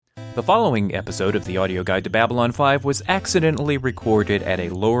The following episode of the Audio Guide to Babylon 5 was accidentally recorded at a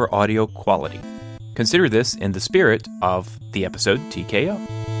lower audio quality. Consider this in the spirit of the episode TKO.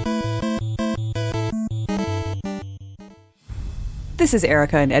 This is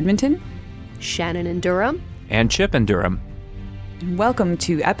Erika in Edmonton. Shannon in Durham. And Chip in Durham. And welcome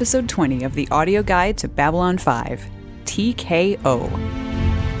to episode 20 of the Audio Guide to Babylon 5, TKO.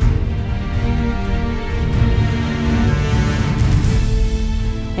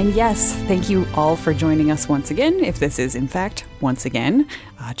 And yes, thank you all for joining us once again, if this is, in fact, once again.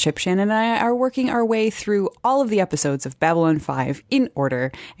 Chip, Shannon, and I are working our way through all of the episodes of Babylon 5 in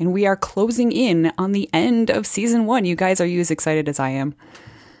order, and we are closing in on the end of Season 1. You guys, are you as excited as I am?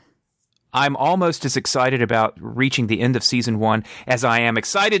 I'm almost as excited about reaching the end of Season 1 as I am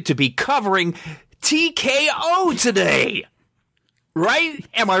excited to be covering TKO today! Right?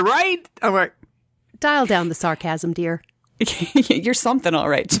 Am I right? Dial down the sarcasm, dear. You're something, all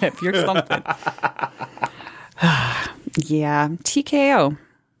right, Chip. You're something. Yeah, TKO.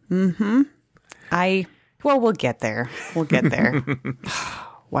 We'll get there.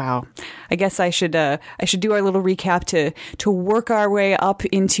 Wow. I guess I should do our little recap to work our way up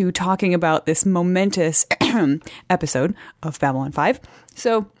into talking about this momentous episode of Babylon 5.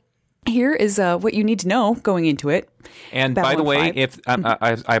 So here is what you need to know going into it. And Babylon by the way, 5. if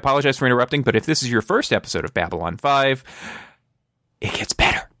I apologize for interrupting, but if this is your first episode of Babylon 5, it gets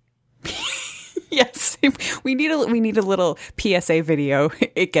better. Yes, we need a little PSA video.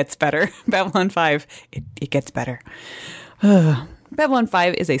 It gets better. Babylon 5, it gets better. Babylon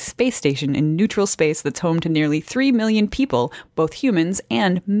 5 is a space station in neutral space that's home to nearly 3 million people, both humans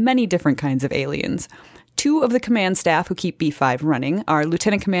and many different kinds of aliens. Two of the command staff who keep B5 running are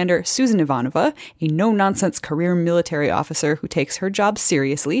Lieutenant Commander Susan Ivanova, a no-nonsense career military officer who takes her job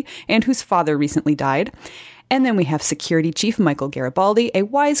seriously and whose father recently died. And then we have Security Chief Michael Garibaldi, a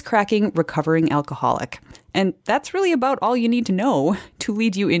wisecracking, recovering alcoholic. And that's really about all you need to know to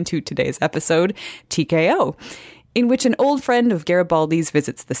lead you into today's episode, TKO, in which an old friend of Garibaldi's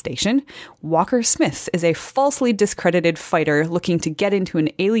visits the station. Walker Smith is a falsely discredited fighter looking to get into an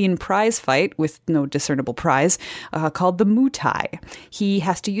alien prize fight with no discernible prize called the Mutai. He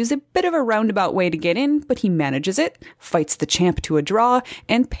has to use a bit of a roundabout way to get in, but he manages it, fights the champ to a draw,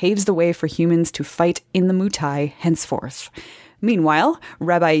 and paves the way for humans to fight in the Mutai henceforth. Meanwhile,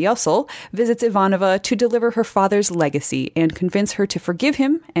 Rabbi Yossel visits Ivanova to deliver her father's legacy and convince her to forgive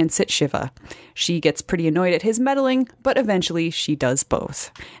him and sit Shiva. She gets pretty annoyed at his meddling, but eventually she does both.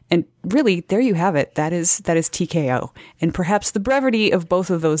 And really, there you have it. That is TKO. And perhaps the brevity of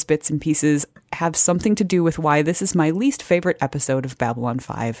both of those bits and pieces have something to do with why this is my least favorite episode of Babylon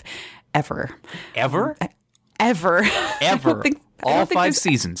 5 ever. Ever? Ever. Ever. All 5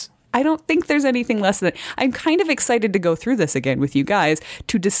 seasons. I don't think there's anything less than that. I'm kind of excited to go through this again with you guys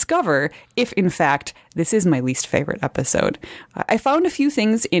to discover if, in fact, this is my least favorite episode. I found a few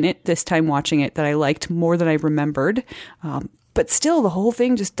things in it this time watching it that I liked more than I remembered. But still, the whole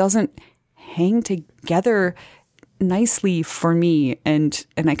thing just doesn't hang together nicely for me. And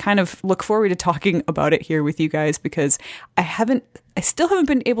I kind of look forward to talking about it here with you guys because I still haven't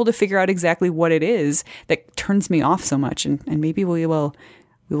been able to figure out exactly what it is that turns me off so much. And maybe we will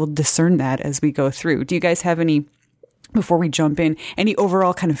discern that as we go through. Do you guys have any, before we jump in, any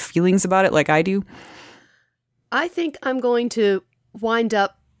overall kind of feelings about it like I do? I think I'm going to wind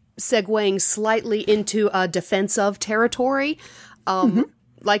up segueing slightly into a defensive territory.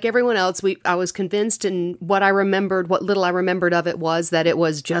 Like everyone else, I was convinced, and what little I remembered of it was that it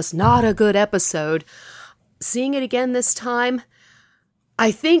was just not a good episode. Seeing it again this time,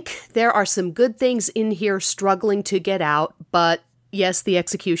 I think there are some good things in here struggling to get out, but yes, the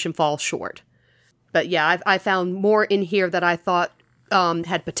execution falls short. But yeah, I found more in here that I thought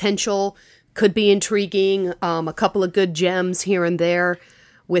had potential, could be intriguing, a couple of good gems here and there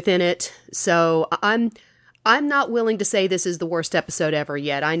within it. So I'm not willing to say this is the worst episode ever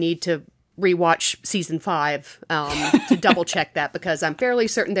yet. I need to rewatch Season 5 to double check that, because I'm fairly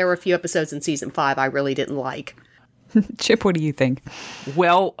certain there were a few episodes in Season 5 I really didn't like. Chip, what do you think?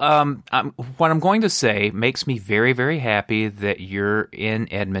 Well, what I'm going to say makes me very, very happy that you're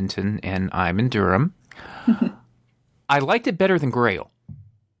in Edmonton and I'm in Durham. I liked it better than Grail.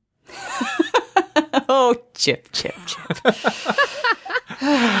 Oh, Chip.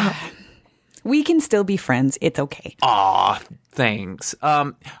 We can still be friends. It's okay. Aw, thanks.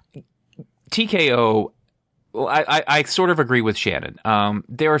 TKO, well, I sort of agree with Shannon.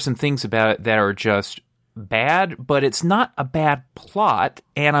 There are some things about it that are just bad, but it's not a bad plot,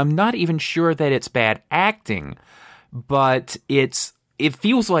 and I'm not even sure that it's bad acting, but it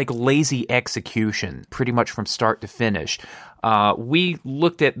feels like lazy execution pretty much from start to finish. we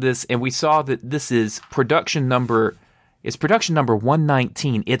looked at this and we saw that this is production number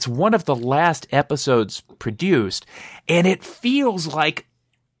 119. It's one of the last episodes produced, and it feels like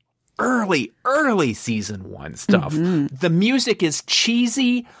early season 1 stuff. The music is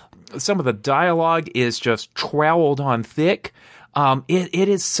cheesy. Some of the dialogue is just troweled on thick. It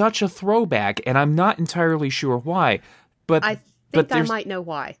is such a throwback, and I'm not entirely sure why. But I think I might know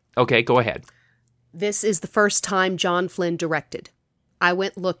why. Okay, go ahead. This is the first time John Flynn directed. I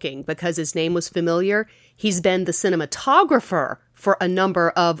went looking because his name was familiar. He's been the cinematographer for a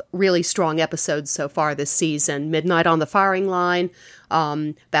number of really strong episodes so far this season. Midnight on the Firing Line,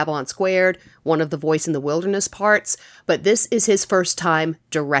 Babylon Squared, one of the Voice in the Wilderness parts. But this is his first time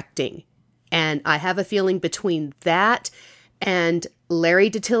directing. And I have a feeling between that and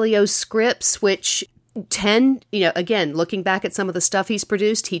Larry DiTillio's scripts, which tend, again, looking back at some of the stuff he's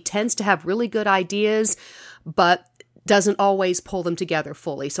produced, he tends to have really good ideas, but doesn't always pull them together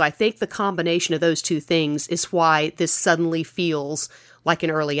fully. So I think the combination of those two things is why this suddenly feels like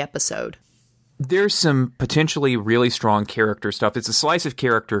an early episode. There's some potentially really strong character stuff. It's a slice of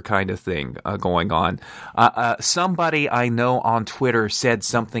character kind of thing going on. Somebody I know on Twitter said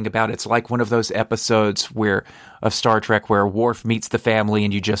something about it's like one of those episodes of Star Trek where Worf meets the family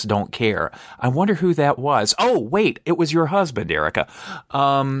and you just don't care. I wonder who that was. Oh, wait, it was your husband, Erika.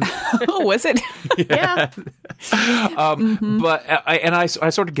 Oh, was it? Yeah. But I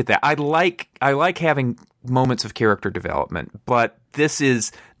sort of get that. I like having moments of character development, but this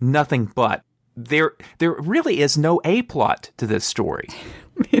is nothing but. There really is no A plot to this story.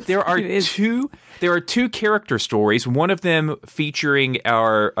 There are two character stories. One of them featuring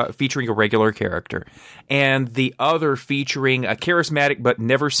a regular character, and the other featuring a charismatic but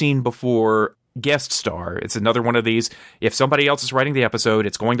never seen before guest star. It's another one of these. If somebody else is writing the episode,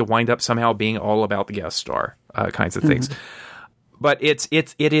 it's going to wind up somehow being all about the guest star kinds of things. But it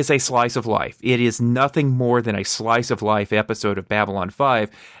is a slice of life. It is nothing more than a slice of life episode of Babylon 5,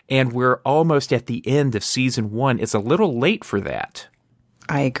 and we're almost at the end of season 1. It's a little late for that.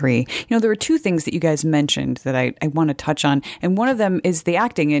 I agree. There were two things that you guys mentioned that I want to touch on. And one of them is the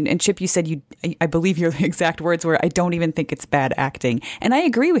acting. And Chip, you said I believe your exact words were, I don't even think it's bad acting. And I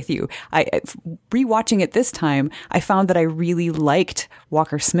agree with you. Rewatching it this time, I found that I really liked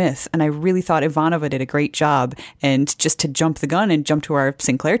Walker Smith. And I really thought Ivanova did a great job. And just to jump the gun and jump to our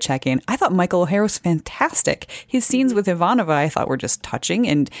Sinclair check-in, I thought Michael O'Hare was fantastic. His scenes with Ivanova, I thought were just touching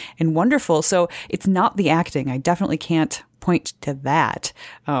and wonderful. So it's not the acting. I definitely can't point to that.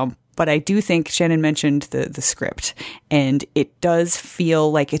 But I do think Shannon mentioned the script, and it does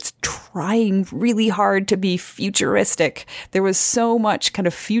feel like it's trying really hard to be futuristic. There was so much kind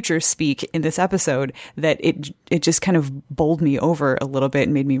of future speak in this episode that it just kind of bowled me over a little bit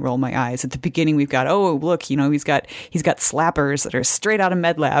and made me roll my eyes. At the beginning, we've got, oh, look, he's got slappers that are straight out of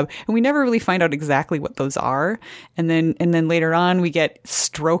med lab, and we never really find out exactly what those are. And then later on, we get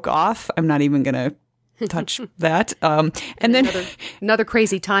stroke off. I'm not even gonna touch that. And then another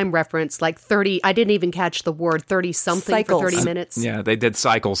crazy time reference, like 30, I didn't even catch the word 30 something for 30 minutes. Yeah, they did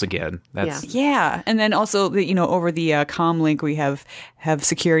cycles again. Yeah. And then also, over the comm link, we have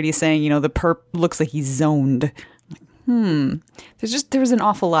security saying, the perp looks like he's zoned. There was an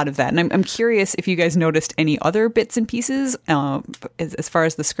awful lot of that. And I'm curious if you guys noticed any other bits and pieces as far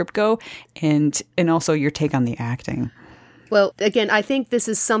as the script go, and also your take on the acting. Well, again, I think this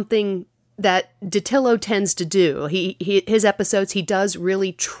is something that DiTilio tends to do. His episodes, he does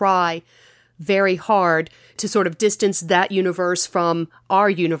really try very hard to sort of distance that universe from our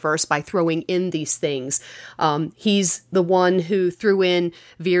universe by throwing in these things. He's the one who threw in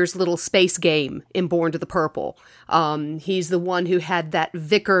Veer's little space game in Born to the Purple. He's the one who had that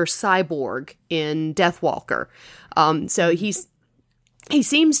vicar cyborg in Deathwalker. So he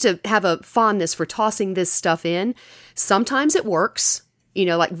seems to have a fondness for tossing this stuff in. Sometimes it works.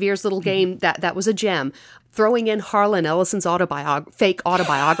 Like Veer's little game, that was a gem. Throwing in Harlan Ellison's fake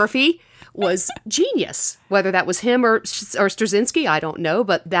autobiography was genius. Whether that was him or Straczynski, I don't know,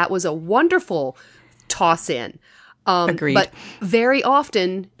 but that was a wonderful toss in. Agreed. But very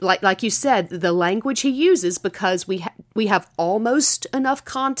often, like you said, the language he uses, because we have almost enough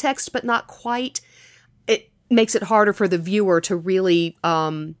context, but not quite, it makes it harder for the viewer to really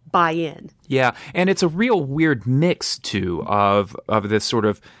buy in. Yeah, and it's a real weird mix, too, of this sort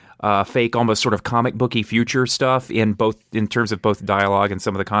of fake, almost sort of comic booky future stuff in terms of both dialogue and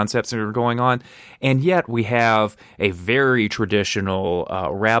some of the concepts that are going on. And yet we have a very traditional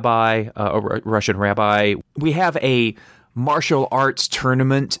Russian rabbi. We have a martial arts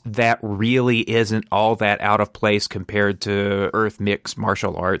tournament that really isn't all that out of place compared to Earth mixed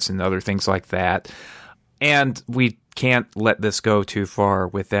martial arts and other things like that. And we can't let this go too far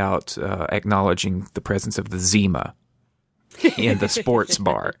without acknowledging the presence of the Zima in the sports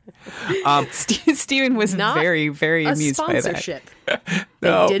bar. Steven was Not very, very amused by that. Sponsorship.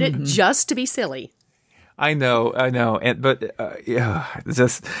 They did it just to be silly. I know, but yeah,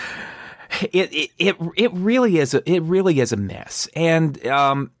 just it really is a mess.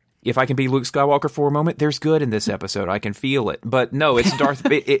 And if I can be Luke Skywalker for a moment, there's good in this episode. I can feel it. But no, it's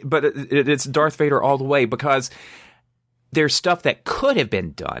it's Darth Vader all the way, because there's stuff that could have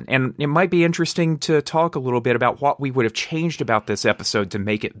been done. And it might be interesting to talk a little bit about what we would have changed about this episode to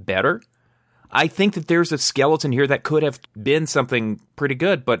make it better. I think that there's a skeleton here that could have been something pretty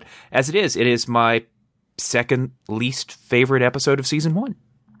good. But as it is my second least favorite episode of season 1.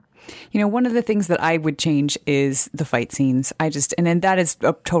 One of the things that I would change is the fight scenes. And then that is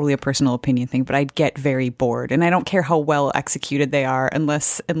totally a personal opinion thing, but I'd get very bored. And I don't care how well executed they are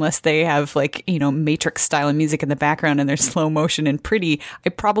unless they have Matrix style music in the background and they're slow motion and pretty. I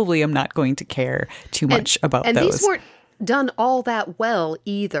probably am not going to care too much about those. And these weren't done all that well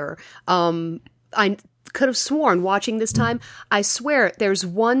either. I could have sworn watching this time, I swear there's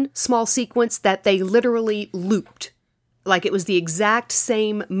one small sequence that they literally looped. Like it was the exact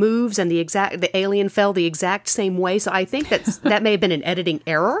same moves and the alien fell the exact same way. So I think that may have been an editing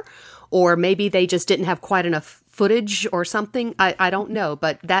error, or maybe they just didn't have quite enough footage or something. I don't know,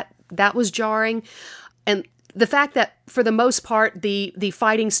 but that was jarring. And the fact that for the most part, the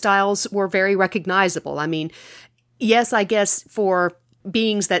fighting styles were very recognizable. I mean, yes, I guess for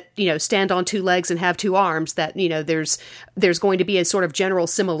beings that, stand on two legs and have two arms, that, there's going to be a sort of general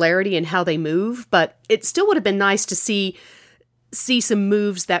similarity in how they move, but it still would have been nice to see some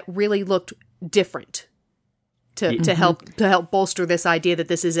moves that really looked different to help bolster this idea that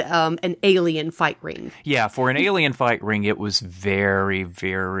this is an alien fight ring. Yeah, for an alien fight ring, it was very,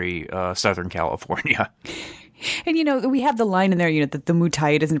 very Southern California. And, we have the line in there, that the Muay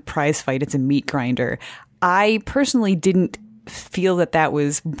Thai isn't a prize fight, it's a meat grinder. I personally didn't feel that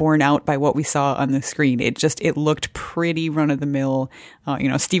was borne out by what we saw on the screen. It looked pretty run of the mill.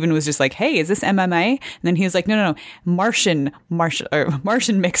 Steven was just like, "Hey, is this MMA?" And then he was like, "No, Martian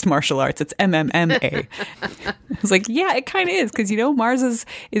mixed martial arts. It's MMA." I was like, "Yeah, it kind of is, because Mars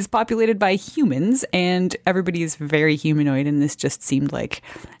is populated by humans and everybody is very humanoid, and this just seemed like."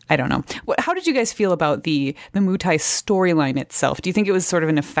 I don't know. How did you guys feel about the Muay Thai storyline itself? Do you think it was sort of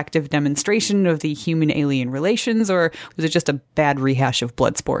an effective demonstration of the human-alien relations, or was it just a bad rehash of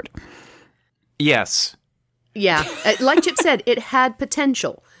Bloodsport? Yes. Yeah. Like Chip said, it had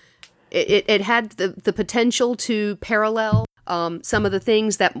potential. It had the potential to parallel some of the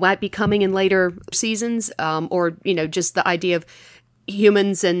things that might be coming in later seasons, or, just the idea of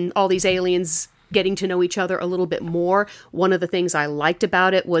humans and all these aliens getting to know each other a little bit more. One of the things I liked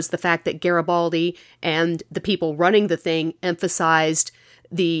about it was the fact that Garibaldi and the people running the thing emphasized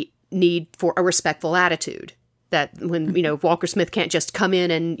the need for a respectful attitude. That when, Walker Smith can't just come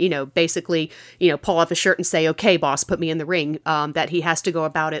in and, basically, pull off his shirt and say, "Okay, boss, put me in the ring," that he has to go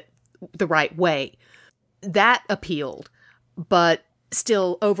about it the right way. That appealed. But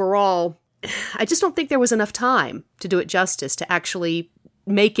still, overall, I just don't think there was enough time to do it justice, to actually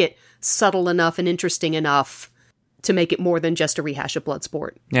make it subtle enough and interesting enough to make it more than just a rehash of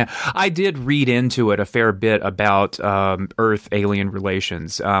Bloodsport. Yeah, I did read into it a fair bit about Earth-alien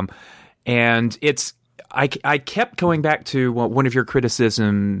relations. And I kept going back to one of your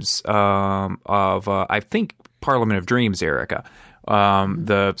criticisms of, I think, Parliament of Dreams, Erika.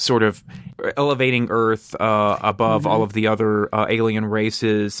 The sort of elevating Earth above all of the other alien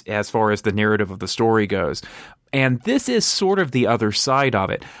races as far as the narrative of the story goes. And this is sort of the other side of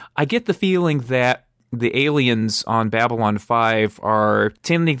it. I get the feeling that the aliens on Babylon 5 are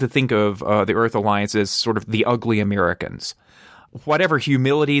tending to think of the Earth Alliance as sort of the ugly Americans. Whatever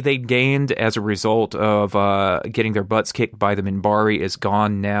humility they gained as a result of getting their butts kicked by the Minbari is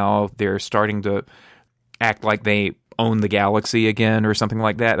gone now. They're starting to act like they own the galaxy again or something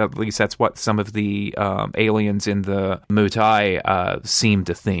like that. At least that's what some of the aliens in the Muay Thai seem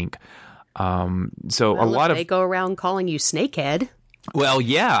to think. They go around calling you Snakehead. Well,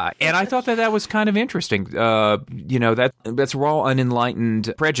 yeah, and I thought that was kind of interesting. That's raw,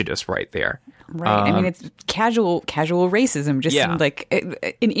 unenlightened prejudice right there. Right. I mean, it's casual racism. Just seemed like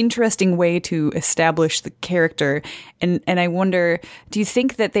an interesting way to establish the character. And I wonder, do you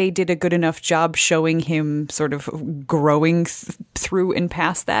think that they did a good enough job showing him sort of growing through and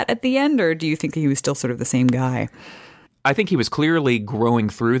past that at the end, or do you think he was still sort of the same guy? I think he was clearly growing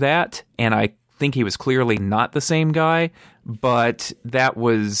through that, and I think he was clearly not the same guy, but that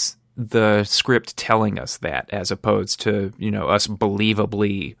was the script telling us that, as opposed to, us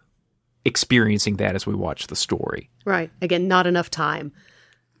believably experiencing that as we watch the story. Right. Again, not enough time.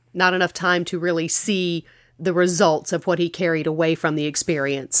 Not enough time to really see the results of what he carried away from the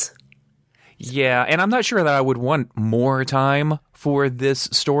experience. Yeah, and I'm not sure that I would want more time for this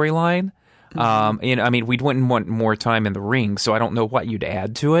storyline. I mean, we wouldn't want more time in the ring, so I don't know what you'd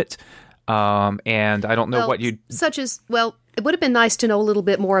add to it. And I don't know what you'd... Such as, well, it would have been nice to know a little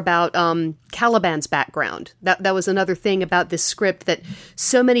bit more about Caliban's background. That was another thing about this script, that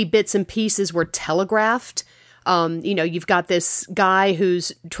so many bits and pieces were telegraphed. You've got this guy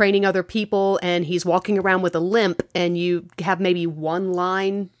who's training other people and he's walking around with a limp, and you have maybe one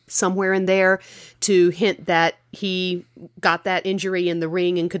line somewhere in there to hint that he got that injury in the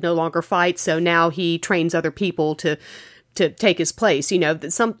ring and could no longer fight. So now he trains other people to take his place,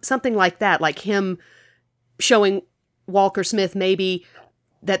 something like that, like him showing Walker Smith maybe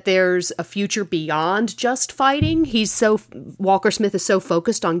that there's a future beyond just fighting. Walker Smith is so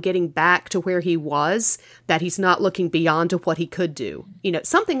focused on getting back to where he was that he's not looking beyond to what he could do.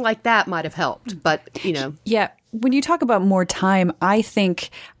 Something like that might have helped, but Yeah. When you talk about more time, I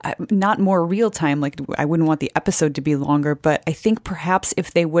think not more real time, like I wouldn't want the episode to be longer, but I think perhaps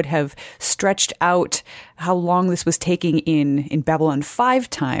if they would have stretched out how long this was taking in Babylon 5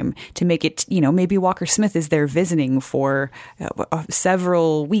 time to make it, maybe Walker Smith is there visiting for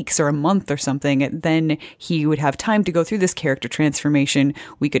several weeks or a month or something, then he would have time to go through this character transformation.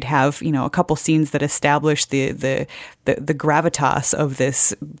 We could have, a couple scenes that establish the gravitas of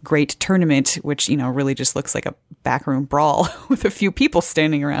this great tournament, which, really just looks like a backroom brawl with a few people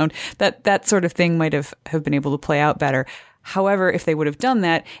standing around. That sort of thing might have been able to play out better. However, if they would have done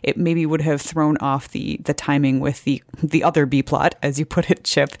that, it maybe would have thrown off the timing with the other B plot, as you put it,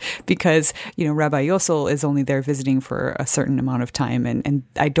 Chip, because, Rabbi Yosel is only there visiting for a certain amount of time. And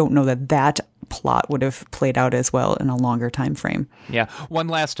I don't know that plot would have played out as well in a longer time frame. Yeah. One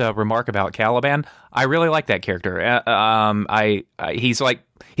last remark about Caliban. I really like that character. He's like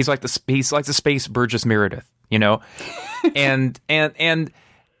the space Burgess Meredith, and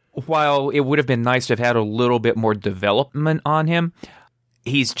while it would have been nice to have had a little bit more development on him,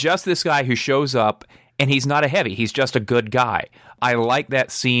 he's just this guy who shows up, and he's not a heavy. He's just a good guy. I like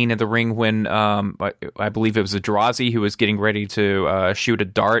that scene in the ring when I believe it was Adrazi who was getting ready to shoot a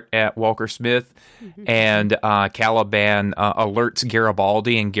dart at Walker Smith, and Caliban alerts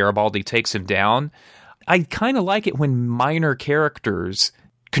Garibaldi, and Garibaldi takes him down. I kind of like it when minor characters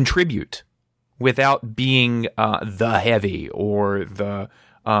contribute without being the heavy or the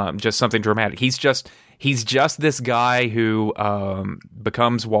just something dramatic. He's just this guy who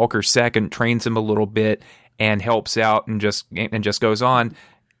becomes Walker's second, trains him a little bit, and helps out, and just goes on.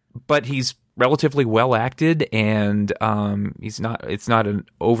 But he's relatively well acted, and it's not an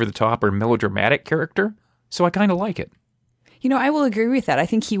over the top or melodramatic character. So I kind of like it. I will agree with that. I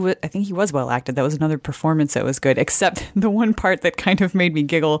think he was well acted. That was another performance that was good, except the one part that kind of made me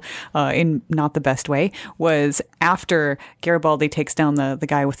giggle in not the best way was after Garibaldi takes down the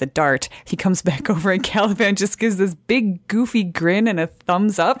guy with the dart, he comes back over and Caliban just gives this big goofy grin and a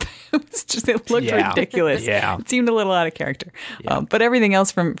thumbs up. It looked ridiculous. Yeah. It seemed a little out of character. Yeah. But everything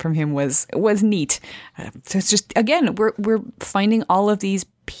else from him was neat. So it's just, again, we're finding all of these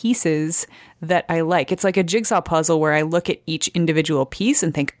pieces that I like. It's like a jigsaw puzzle where I look at each individual piece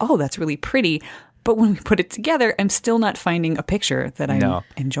and think, oh, that's really pretty. But when we put it together, I'm still not finding a picture that I'm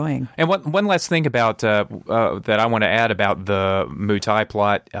enjoying. And one last thing about that I want to add about the Muay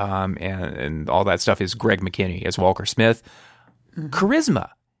plot and all that stuff is Greg McKinney as Walker Smith. Charisma.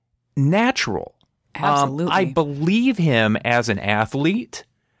 Natural. Absolutely. I believe him as an athlete.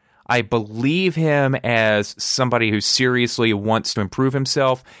 I believe him as somebody who seriously wants to improve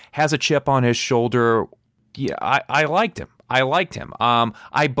himself, has a chip on his shoulder. Yeah, I liked him.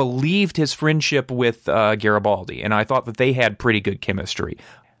 I believed his friendship with Garibaldi, and I thought that they had pretty good chemistry.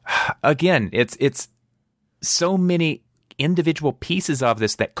 Again, it's so many individual pieces of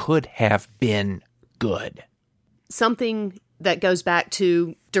this that could have been good. Something that goes back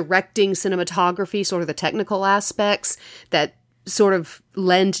to directing cinematography, sort of the technical aspects that sort of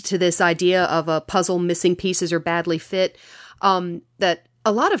lend to this idea of a puzzle missing pieces or badly fit, that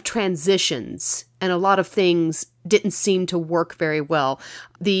a lot of transitions and a lot of things didn't seem to work very well.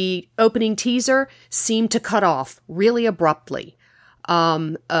 The opening teaser seemed to cut off really abruptly.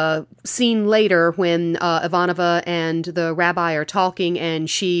 A scene later when Ivanova and the rabbi are talking and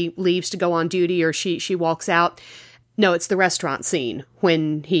she leaves to go on duty, or she walks out. No, it's the restaurant scene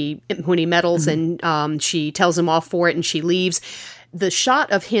when he meddles and she tells him off for it and she leaves. The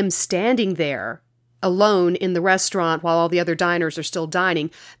shot of him standing there alone in the restaurant while all the other diners are still dining,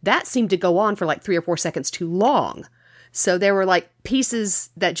 that seemed to go on for like 3 or 4 seconds too long. So there were like pieces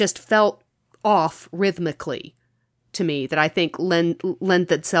that just felt off rhythmically to me that I think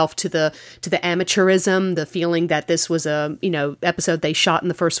lend itself to the amateurism, the feeling that this was a, episode they shot in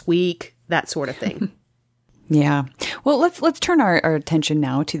the first week, that sort of thing. Yeah. Well, let's turn our attention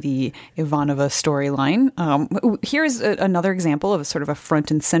now to the Ivanova storyline. Here's another example of a sort of a front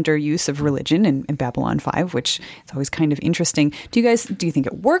and center use of religion in Babylon 5, which is always kind of interesting. Do you think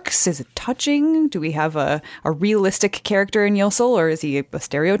it works? Is it touching? Do we have a realistic character in Yosel, or is he a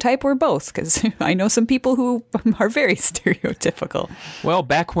stereotype, or both? Because I know some people who are very stereotypical. Well,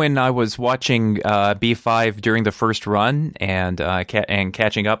 back when I was watching B5 during the first run and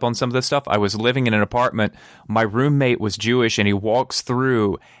catching up on some of this stuff, I was living in an apartment. My roommate was Jewish, and he walks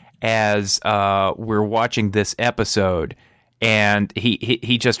through as we're watching this episode, and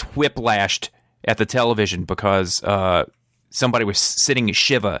he just whiplashed at the television because somebody was sitting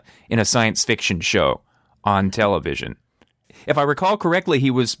Shiva in a science fiction show on television. If I recall correctly,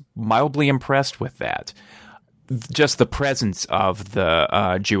 he was mildly impressed with that. Just the presence of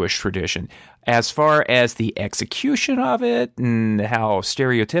the Jewish tradition. As far as the execution of it and how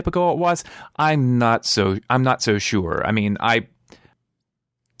stereotypical it was, I'm not so sure. I mean, I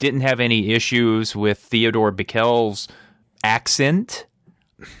didn't have any issues with Theodore Bickel's accent.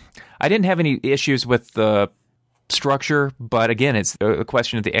 I didn't have any issues with the structure, but again, it's a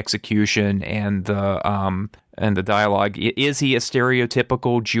question of the execution and the dialogue. Is he a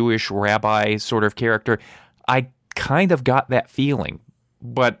stereotypical Jewish rabbi sort of character? I kind of got that feeling,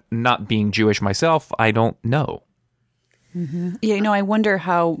 but not being Jewish myself, I don't know. Mm-hmm. Yeah, I wonder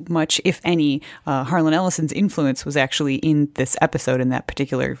how much, if any, Harlan Ellison's influence was actually in this episode, in that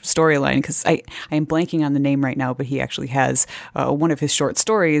particular storyline, because I am blanking on the name right now, but he actually has one of his short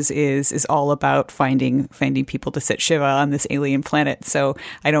stories is all about finding people to sit Shiva on this alien planet. So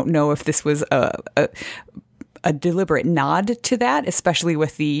I don't know if this was a deliberate nod to that, especially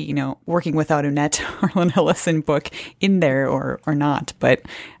with the, Working Without a Net Harlan Ellison book in there or not. But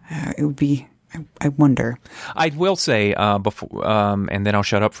it would be, I wonder. I will say before, and then I'll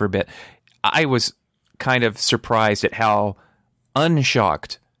shut up for a bit. I was kind of surprised at how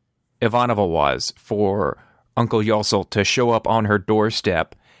unshocked Ivanova was for Uncle Yosel to show up on her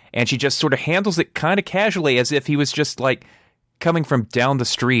doorstep. And she just sort of handles it kind of casually, as if he was just like coming from down the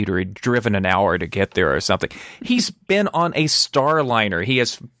street, or he'd driven an hour to get there or something. He's been on a Starliner. He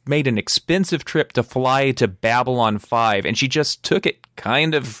has made an expensive trip to fly to Babylon 5, and she just took it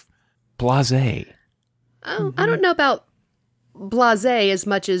kind of blasé. I don't know about blasé as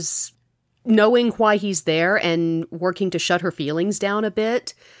much as knowing why he's there and working to shut her feelings down a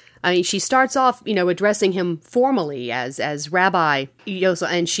bit. I mean, she starts off, addressing him formally as Rabbi Yosel,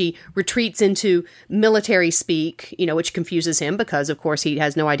 and she retreats into military speak, which confuses him because, of course, he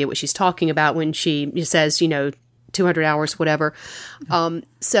has no idea what she's talking about when she says, 200 hours, whatever.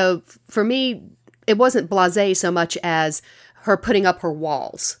 So for me, it wasn't blasé so much as her putting up her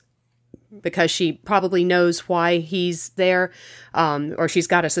walls, because she probably knows why he's there, or she's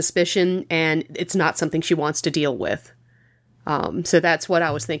got a suspicion, and it's not something she wants to deal with. So that's what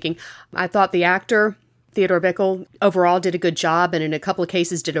I was thinking. I thought the actor, Theodore Bickel, overall did a good job, and in a couple of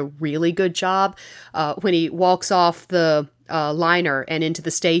cases did a really good job when he walks off the liner and into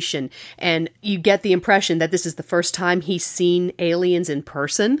the station, and you get the impression that this is the first time he's seen aliens in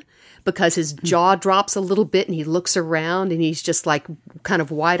person, because his jaw drops a little bit and he looks around and he's just like kind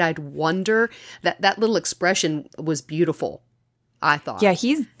of wide-eyed wonder. That little expression was beautiful, I thought. Yeah,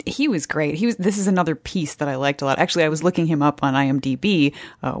 he was great. This is another piece that I liked a lot. Actually, I was looking him up on IMDb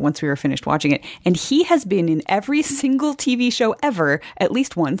once we were finished watching it, and he has been in every single TV show ever, at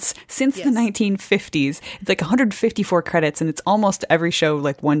least once, since the 1950s. It's like 154 credits, and it's almost every show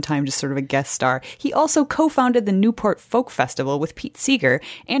like one time, just sort of a guest star. He also co-founded the Newport Folk Festival with Pete Seeger,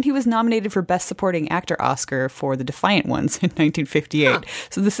 and he was nominated for Best Supporting Actor Oscar for The Defiant Ones in 1958. Huh.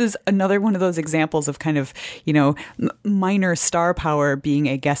 So this is another one of those examples of kind of, minor star power being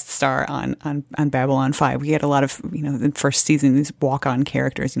a guest star on Babylon 5. We had a lot of, in the first season, these walk-on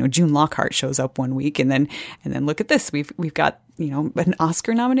characters. June Lockhart shows up one week, and then look at this. We've got, an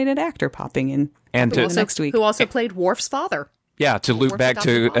Oscar-nominated actor popping in, and next week, who also played Worf's father. Yeah, to loop back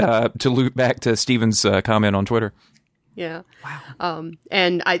to Steven's comment on Twitter. Yeah. Wow.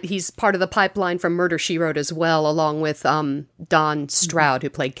 And he's part of the pipeline from Murder, She Wrote as well, along with Don Stroud, who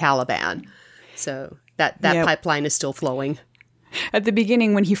played Caliban. So that pipeline is still flowing. At the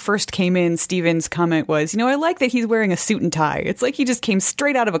beginning, when he first came in, Steven's comment was, I like that he's wearing a suit and tie. It's like he just came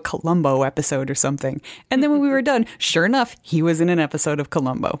straight out of a Columbo episode or something. And then when we were done, sure enough, he was in an episode of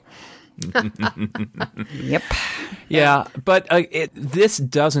Columbo. Yep. Yeah, but this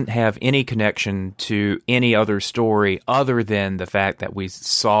doesn't have any connection to any other story other than the fact that we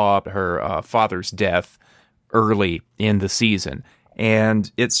saw her father's death early in the season.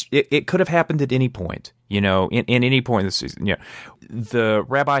 And it could have happened at any point, in any point in the season. The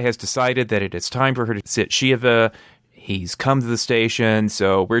rabbi has decided that it is time for her to sit Shiva. He's come to the station,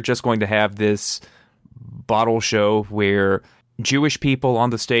 so we're just going to have this bottle show where Jewish people on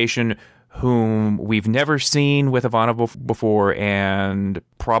the station whom we've never seen with Ivanova before and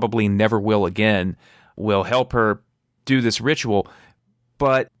probably never will again will help her do this ritual,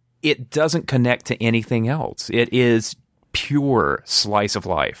 but it doesn't connect to anything else. It is pure slice of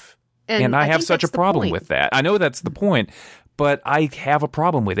life. And I have such a problem with that. I know that's the point, but I have a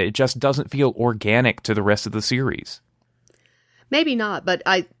problem with it. It just doesn't feel organic to the rest of the series. Maybe not, but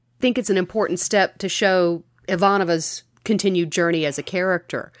I think it's an important step to show Ivanova's continued journey as a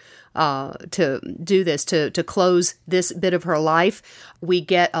character. To do this, to close this bit of her life. We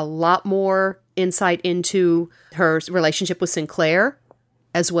get a lot more insight into her relationship with Sinclair,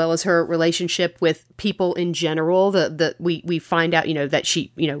 as well as her relationship with people in general. We find out, that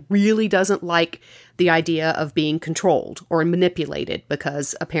she, really doesn't like the idea of being controlled or manipulated,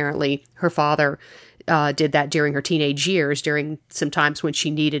 because apparently her father did that during her teenage years, during some times when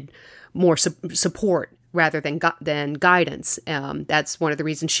she needed more support rather than guidance. That's one of the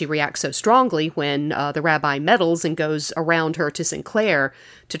reasons she reacts so strongly when the rabbi meddles and goes around her to Sinclair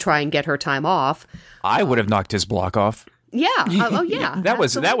to try and get her time off. I would have knocked his block off. Yeah. Oh, yeah. That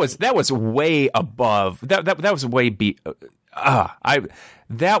was way above. That was way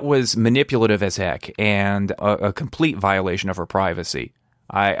that was manipulative as heck and a complete violation of her privacy.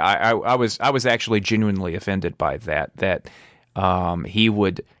 I was actually genuinely offended by that. That he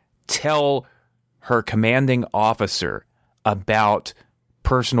would tell her commanding officer about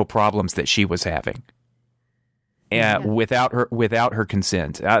personal problems that she was having, without her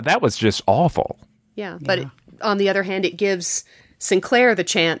consent. That was just awful. Yeah, but on the other hand, it gives Sinclair the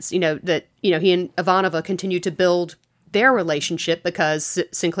chance, that he and Ivanova continue to build their relationship, because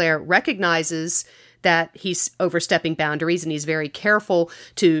Sinclair recognizes that he's overstepping boundaries, and he's very careful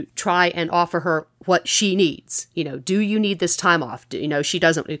to try and offer her what she needs. Do you need this time off? She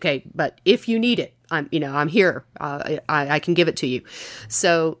doesn't. Okay, but if you need it, I'm here. I can give it to you.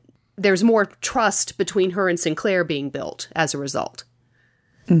 So there's more trust between her and Sinclair being built as a result.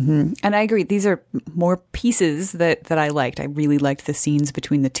 Mm-hmm. And I agree. These are more pieces that I liked. I really liked the scenes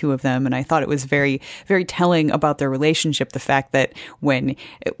between the two of them. And I thought it was very, very telling about their relationship. The fact that when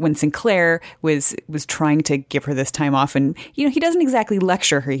Sinclair was trying to give her this time off, and, he doesn't exactly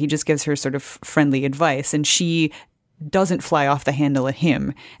lecture her. He just gives her sort of friendly advice, and she doesn't fly off the handle at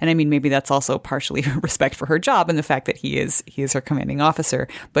him. And I mean, maybe that's also partially respect for her job and the fact that he is her commanding officer.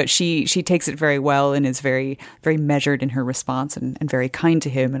 But she takes it very well and is very, very measured in her response and very kind to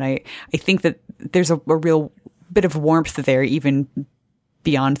him. And I think that there's a real bit of warmth there, even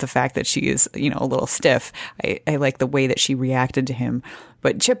beyond the fact that she is, a little stiff. I like the way that she reacted to him.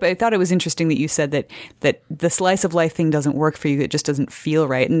 But Chip, I thought it was interesting that you said that the slice of life thing doesn't work for you. It just doesn't feel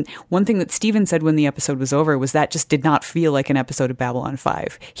right. And one thing that Steven said when the episode was over was that just did not feel like an episode of Babylon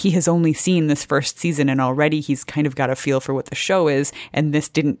 5. He has only seen this first season, and already he's kind of got a feel for what the show is, and this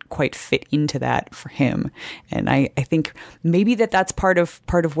didn't quite fit into that for him. And I think maybe that's part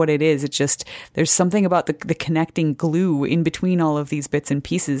of what it is. It's just, there's something about the connecting glue in between all of these bits and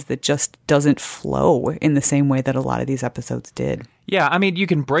pieces that just doesn't flow in the same way that a lot of these episodes did. Yeah, I mean, you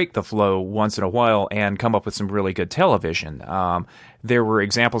can break the flow once in a while and come up with some really good television. There were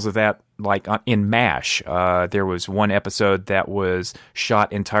examples of that, like in MASH. There was one episode that was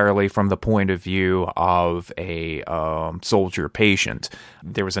shot entirely from the point of view of a soldier patient.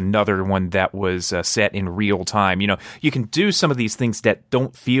 There was another one that was set in real time. You can do some of these things that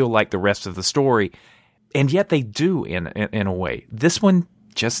don't feel like the rest of the story, and yet they do in a way. This one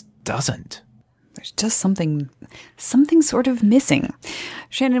just doesn't. There's just something sort of missing.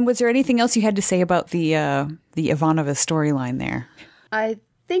 Shannon, was there anything else you had to say about the Ivanova storyline there? I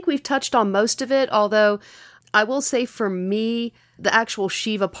think we've touched on most of it, although I will say for me, the actual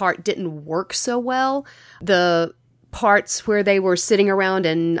Shiva part didn't work so well. The parts where they were sitting around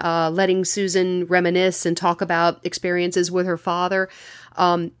and letting Susan reminisce and talk about experiences with her father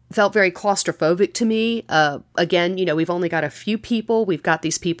felt very claustrophobic to me. Again, we've only got a few people. We've got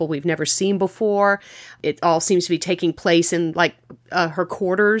these people we've never seen before. It all seems to be taking place in her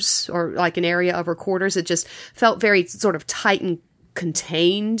quarters, or like an area of her quarters. It just felt very sort of tight and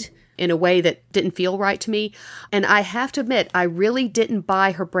contained in a way that didn't feel right to me. And I have to admit, I really didn't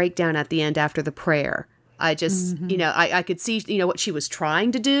buy her breakdown at the end after the prayer. I just, I could see, what she was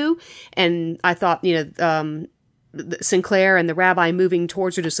trying to do. And I thought, Sinclair and the rabbi moving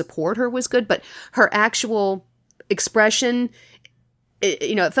towards her to support her was good. But her actual expression,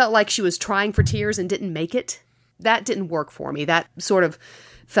 it felt like she was trying for tears and didn't make it. That didn't work for me. That sort of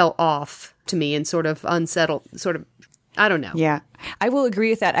fell off to me and sort of unsettled, I don't know. Yeah, I will agree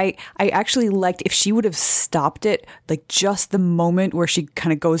with that. I actually liked if she would have stopped it, like just the moment where she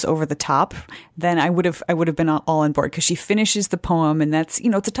kind of goes over the top, then I would have been all on board, because she finishes the poem and that's,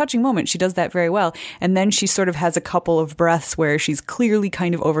 it's a touching moment. She does that very well. And then she sort of has a couple of breaths where she's clearly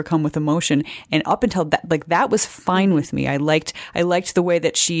kind of overcome with emotion. And up until that, like, that was fine with me. I liked the way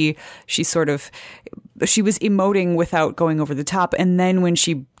that she was emoting without going over the top. And then when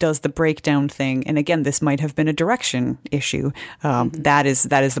she does the breakdown thing, and again, this might have been a direction issue. That is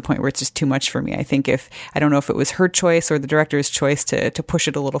the point where it's just too much for me. I think I don't know if it was her choice or the director's choice to push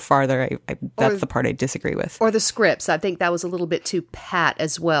it a little farther. That's the part I disagree with. Or the scripts. I think that was a little bit too pat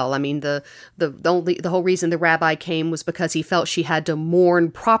as well. I mean, the whole reason the rabbi came was because he felt she had to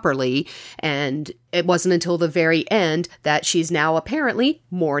mourn properly, and it wasn't until the very end that she's now apparently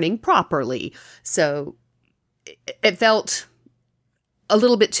mourning properly. So it felt a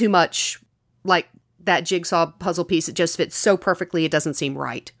little bit too much like that jigsaw puzzle piece. It just fits so perfectly, it doesn't seem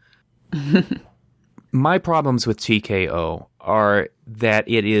right. My problems with TKO are that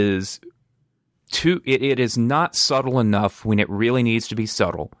it is not subtle enough when it really needs to be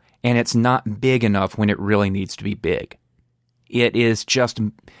subtle, and it's not big enough when it really needs to be big. It is just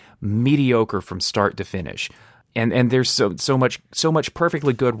mediocre from start to finish. And there's so much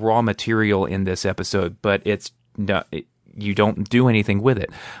perfectly good raw material in this episode, but you don't do anything with it.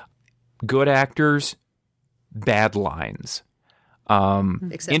 Good actors, bad lines.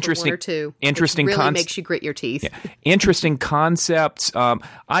 Except for one or two. Interesting. It really makes you grit your teeth. Yeah. Interesting concepts.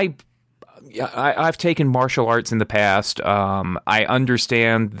 I've taken martial arts in the past. I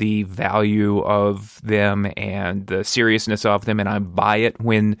understand the value of them and the seriousness of them, and I buy it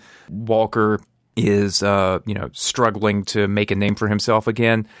when Walker is struggling to make a name for himself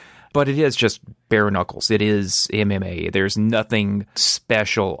again. But it is just bare knuckles. It is MMA. There's nothing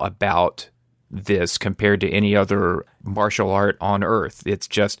special about this compared to any other martial art on Earth. It's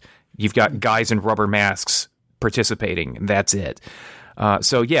just you've got guys in rubber masks participating, and that's it.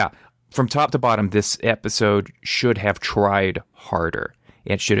 So yeah, from top to bottom, this episode should have tried harder.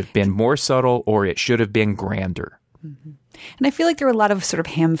 It should have been more subtle, or it should have been grander. Mm-hmm. And I feel like there were a lot of sort of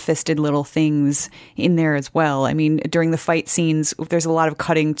ham-fisted little things in there as well. I mean, during the fight scenes, there's a lot of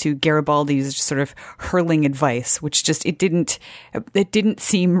cutting to Garibaldi's sort of hurling advice, which just, it didn't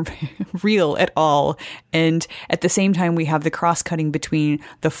seem real at all. And at the same time, we have the cross-cutting between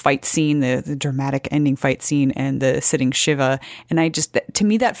the fight scene, the dramatic ending fight scene, and the sitting Shiva. And to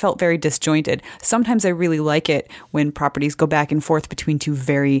me, that felt very disjointed. Sometimes I really like it when properties go back and forth between two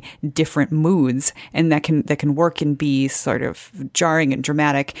very different moods, and that can work and be sort of jarring and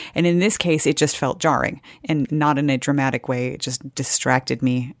dramatic. And in this case, it just felt jarring, and not in a dramatic way. It just distracted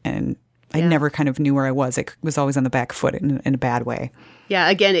me, and I never kind of knew where I was. It was always on the back foot in a bad way. Yeah,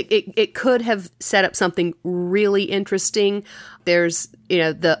 again, it could have set up something really interesting. There's,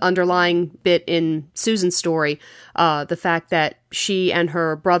 the underlying bit in Susan's story, the fact that she and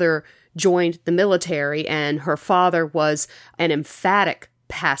her brother joined the military, and her father was an emphatic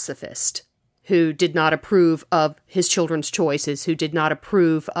pacifist who did not approve of his children's choices, who did not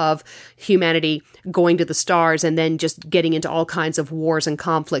approve of humanity going to the stars and then just getting into all kinds of wars and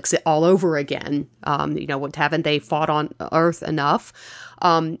conflicts all over again. Haven't they fought on Earth enough?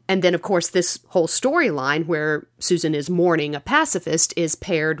 And then, of course, this whole storyline where Susan is mourning a pacifist is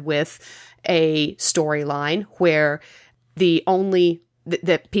paired with a storyline where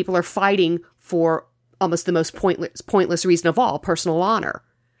that people are fighting for almost the most pointless reason of all, personal honor.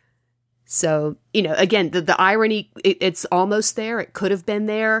 So, again, the irony, it's almost there. It could have been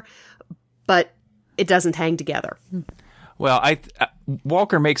there, but it doesn't hang together. Well,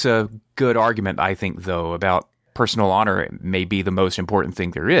 Walker makes a good argument, I think, though, about personal honor may be the most important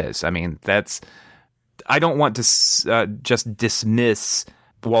thing there is. I mean, I don't want to just dismiss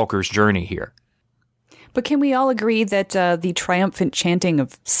Walker's journey here. But can we all agree that the triumphant chanting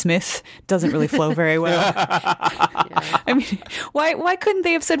of Smith doesn't really flow very well? I mean, why couldn't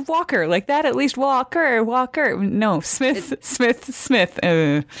they have said Walker like that? At least Walker. No, Smith.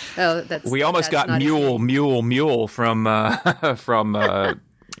 We almost got mule from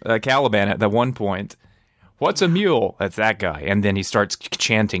Caliban at the one point. What's a mule? That's that guy. And then he starts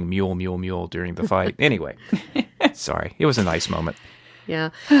chanting mule, mule, mule during the fight. Anyway, sorry. It was a nice moment.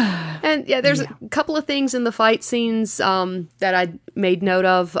 Yeah. And there's a couple of things in the fight scenes that I made note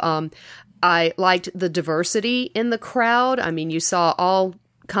of. I liked the diversity in the crowd. I mean, you saw all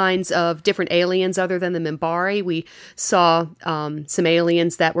kinds of different aliens other than the Minbari. We saw some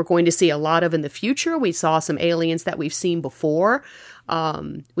aliens that we're going to see a lot of in the future. We saw some aliens that we've seen before.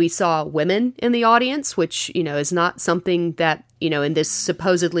 We saw women in the audience, which, is not something that, in this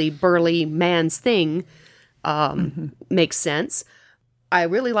supposedly burly man's thing, makes sense. I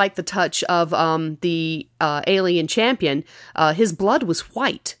really like the touch of the alien champion. His blood was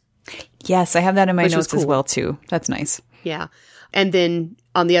white. Yes, I have that in my Which was notes as cool. well, too. That's nice. Yeah. And then,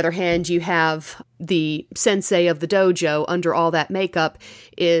 on the other hand, you have the sensei of the dojo under all that makeup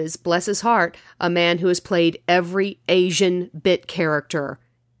is, bless his heart, a man who has played every Asian bit character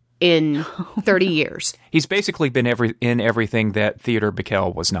in 30 years. He's basically been in everything that Theodore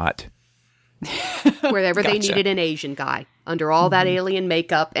Bickel was not. Wherever they Gotcha. needed an Asian guy, under all that alien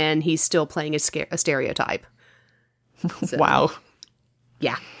makeup, and he's still playing a stereotype. So, Wow.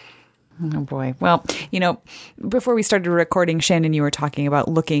 yeah. Oh boy. Well, before we started recording, Shannon, you were talking about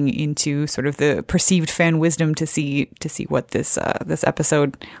looking into sort of the perceived fan wisdom to see what this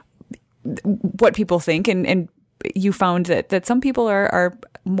episode, what people think, and you found that some people are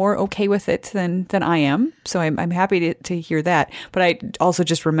more okay with it than I am. So I'm happy to hear that. But I also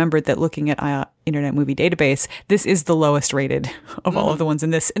just remembered that looking at Internet Movie Database, this is the lowest rated of all of the ones in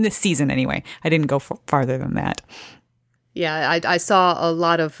this season. Anyway, I didn't go farther than that. Yeah, I saw a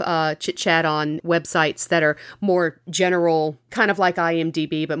lot of chit-chat on websites that are more general, kind of like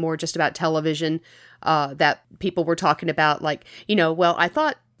IMDb, but more just about television, that people were talking about, like, well, I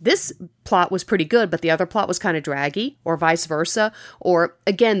thought this plot was pretty good, but the other plot was kind of draggy, or vice versa. Or,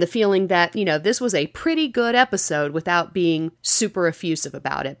 again, the feeling that, this was a pretty good episode without being super effusive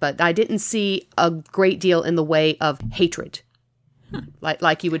about it. But I didn't see a great deal in the way of hatred.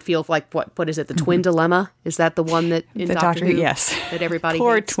 Like you would feel like, what is it, the twin dilemma? Is that the one that in The Doctor Who? yes. That everybody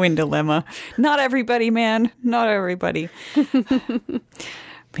Poor hates? twin dilemma. Not everybody, man. Not everybody.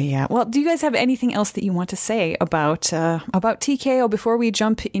 But yeah. Well, do you guys have anything else that you want to say about TKO before we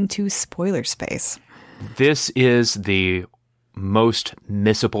jump into spoiler space? This is the most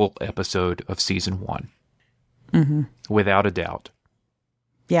missable episode of season 1. Without a doubt.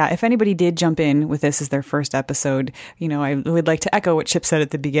 Yeah, if anybody did jump in with this as their first episode, I would like to echo what Chip said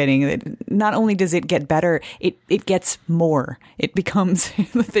at the beginning. That not only does it get better, it gets more. It becomes,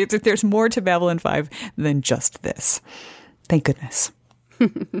 there's more to Babylon 5 than just this. Thank goodness.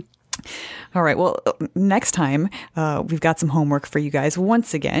 All right. Well, next time, we've got some homework for you guys.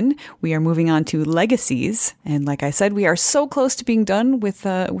 Once again, we are moving on to Legacies. And like I said, we are so close to being done with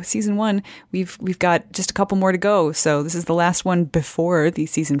season 1. We've got just a couple more to go. So this is the last one before the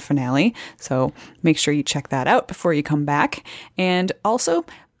season finale. So make sure you check that out before you come back. And also,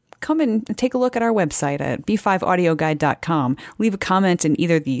 come and take a look at our website at b5audioguide.com. Leave a comment in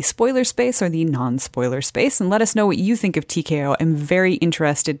either the spoiler space or the non-spoiler space and let us know what you think of TKO. I'm very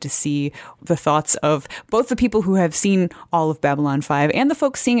interested to see the thoughts of both the people who have seen all of Babylon 5 and the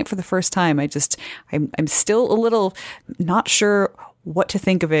folks seeing it for the first time. I'm still a little not sure what to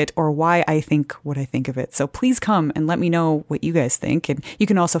think of it or why I think what I think of it. So please come and let me know what you guys think. And you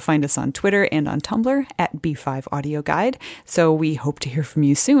can also find us on Twitter and on Tumblr at B5 Audio Guide. So we hope to hear from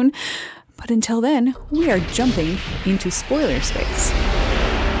you soon. But until then, we are jumping into spoiler space.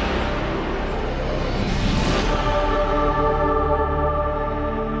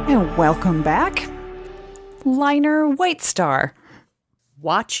 And welcome back, Liner White Star.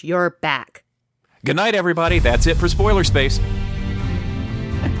 Watch your back. Good night, everybody. That's it for spoiler space.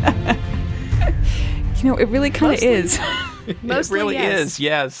 It really kind of is. Mostly, it really is,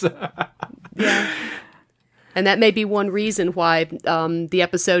 yes. Yeah. And that may be one reason why the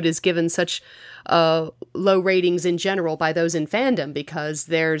episode is given such low ratings in general by those in fandom, because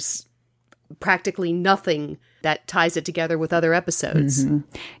there's practically nothing that ties it together with other episodes. Mm-hmm.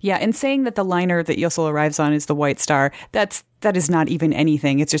 Yeah, and saying that the liner that Yussel arrives on is the White Star, that is not even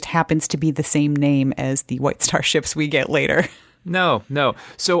anything. It just happens to be the same name as the White Star ships we get later. No.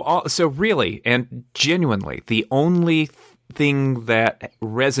 So really and genuinely, the only thing that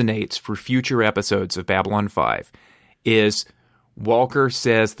resonates for future episodes of Babylon 5 is Walker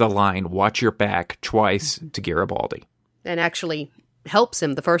says the line, "Watch your back," twice to Garibaldi. And actually helps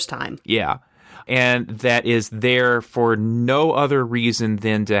him the first time. Yeah. And that is there for no other reason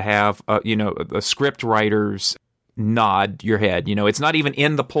than to have, a script writer's nod your head. It's not even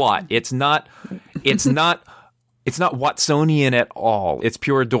in the plot. It's not Watsonian at all. It's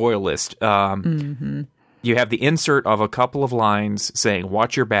pure Doyleist. You have the insert of a couple of lines saying,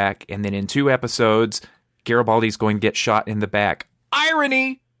 "Watch your back," and then in 2 episodes, Garibaldi's going to get shot in the back.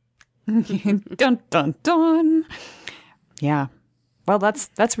 Irony! Dun, dun, dun. Yeah. Well,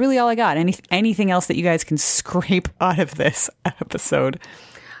 that's really all I got. Anything else that you guys can scrape out of this episode?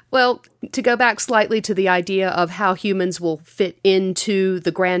 Well, to go back slightly to the idea of how humans will fit into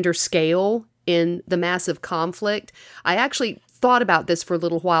the grander scale in the massive conflict, I actually thought about this for a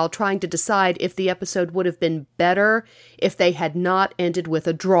little while, trying to decide if the episode would have been better if they had not ended with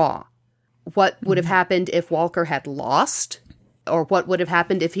a draw. What would have happened if Walker had lost? Or what would have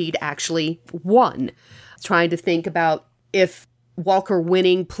happened if he'd actually won? Trying to think about if Walker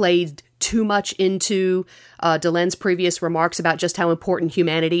winning played too much into Delen's previous remarks about just how important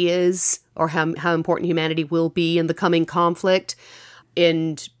humanity is, or how important humanity will be in the coming conflict.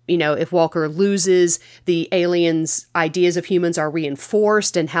 And, if Walker loses, the aliens' ideas of humans are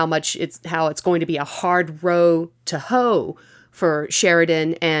reinforced, and how it's going to be a hard row to hoe for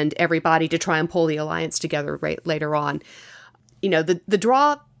Sheridan and everybody to try and pull the alliance together later on. The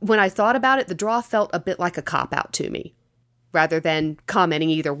draw, when I thought about it, the draw felt a bit like a cop-out to me, rather than commenting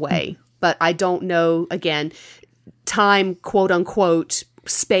either way. But I don't know, again, time, quote-unquote,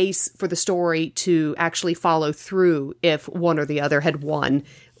 space for the story to actually follow through if one or the other had won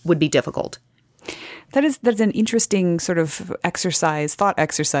would be difficult. That's an interesting sort of thought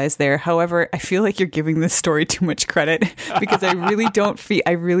exercise there. However, I feel like you're giving this story too much credit, because I really don't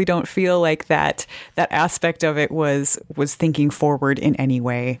feel like that aspect of it was thinking forward in any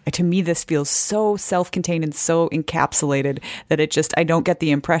way. To me, this feels so self-contained and so encapsulated that I don't get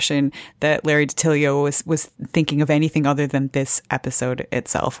the impression that Larry DiTillio was thinking of anything other than this episode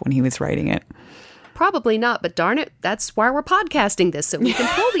itself when he was writing it. Probably not, but darn it, that's why we're podcasting this, so we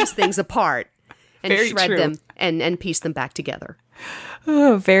can pull these things apart. And very shred true. them and piece them back together.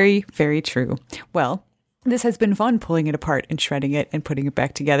 Oh, very, very true. Well, this has been fun pulling it apart and shredding it and putting it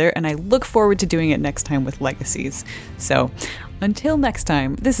back together, and I look forward to doing it next time with Legacies. So, until next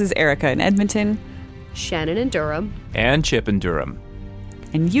time, this is Erika in Edmonton, Shannon in Durham, And Chip in Durham.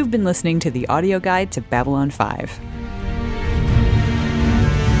 and you've been listening to the audio guide to Babylon 5.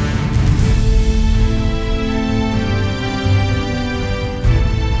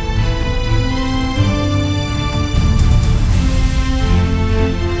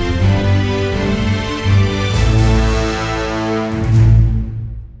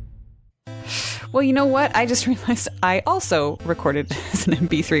 Well, you know what? I just realized I also recorded as an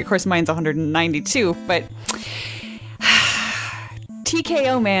MP3. Of course, mine's 192, but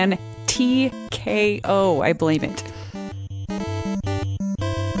TKO, man. TKO. I blame it.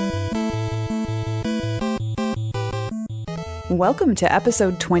 Welcome to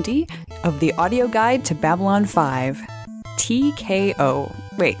episode 20 of the audio guide to Babylon 5. TKO.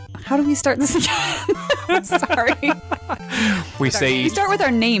 Wait, how do we start this again? I'm sorry. We start with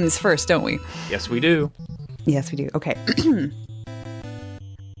our names first, don't we? Yes, we do. Yes, we do. Okay.